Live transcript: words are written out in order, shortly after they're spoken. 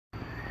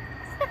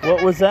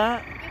What was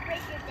that? You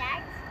break your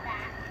dad's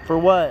back. For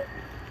what?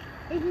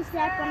 If you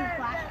step on a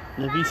crack.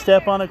 If you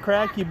step on a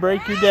crack, you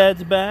break your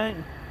dad's back?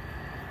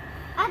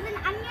 And then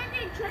I'm going to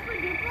do triple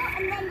duple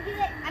and then do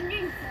it. I'm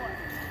doing 4.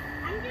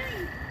 I'm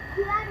doing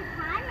 2 at a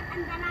time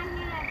and then I'm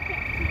going to put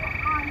 2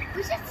 on.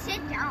 We should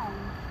sit down.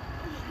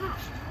 We're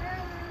just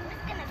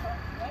going to go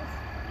like this.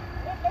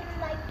 It's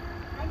like,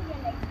 I'm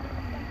going to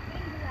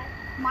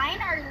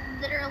mine are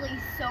literally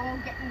so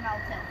getting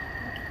melted.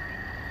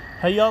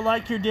 How y'all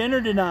like your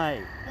dinner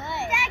tonight? Good.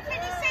 Dad,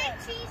 can you say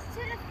cheese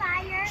to the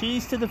fire?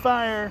 Cheese to the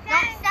fire.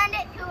 Dad, don't send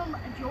it to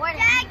Jordan.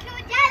 Dad, can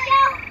we Dad,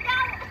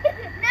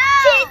 no.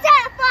 Cheese to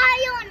the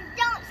fire and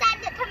don't send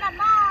it to my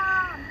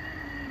mom.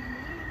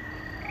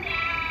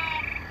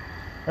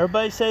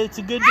 Everybody say it's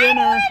a good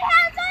dinner.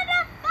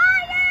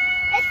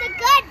 It's a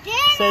good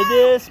dinner. Say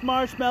this,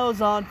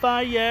 marshmallows on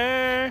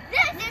fire.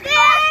 This marshmallows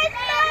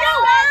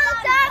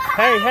on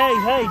fire.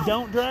 Hey,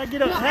 don't drag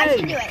it up. No, hey, I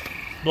can do it.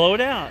 Blow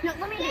it out. No,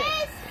 let me do it.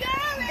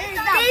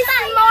 This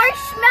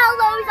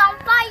marshmallows on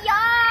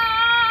fire.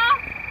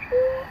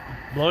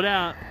 Blow it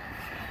out.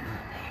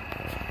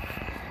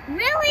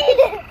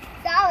 Really?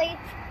 Sorry.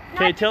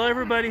 Okay, tell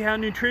everybody how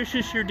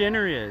nutritious your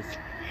dinner is.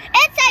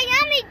 It's a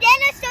yummy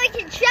dinner so we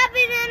can shove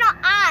it in our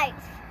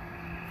eyes.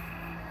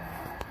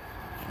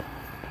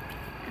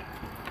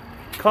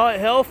 Call it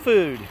health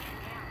food.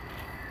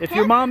 If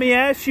your mommy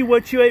asks you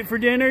what you ate for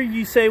dinner,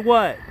 you say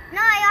what?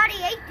 No, I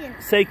already ate dinner.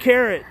 Say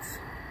carrots.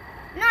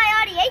 No, I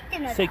already ate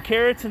dinner. Say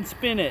carrots and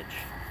spinach.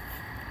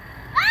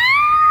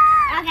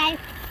 Ah! Okay.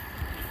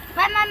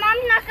 But my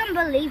mom's not going to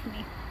believe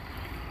me.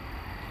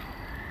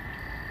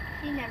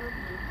 She never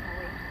believes me.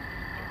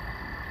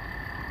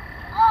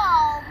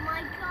 Oh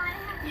my god.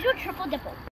 You do a triple dipple.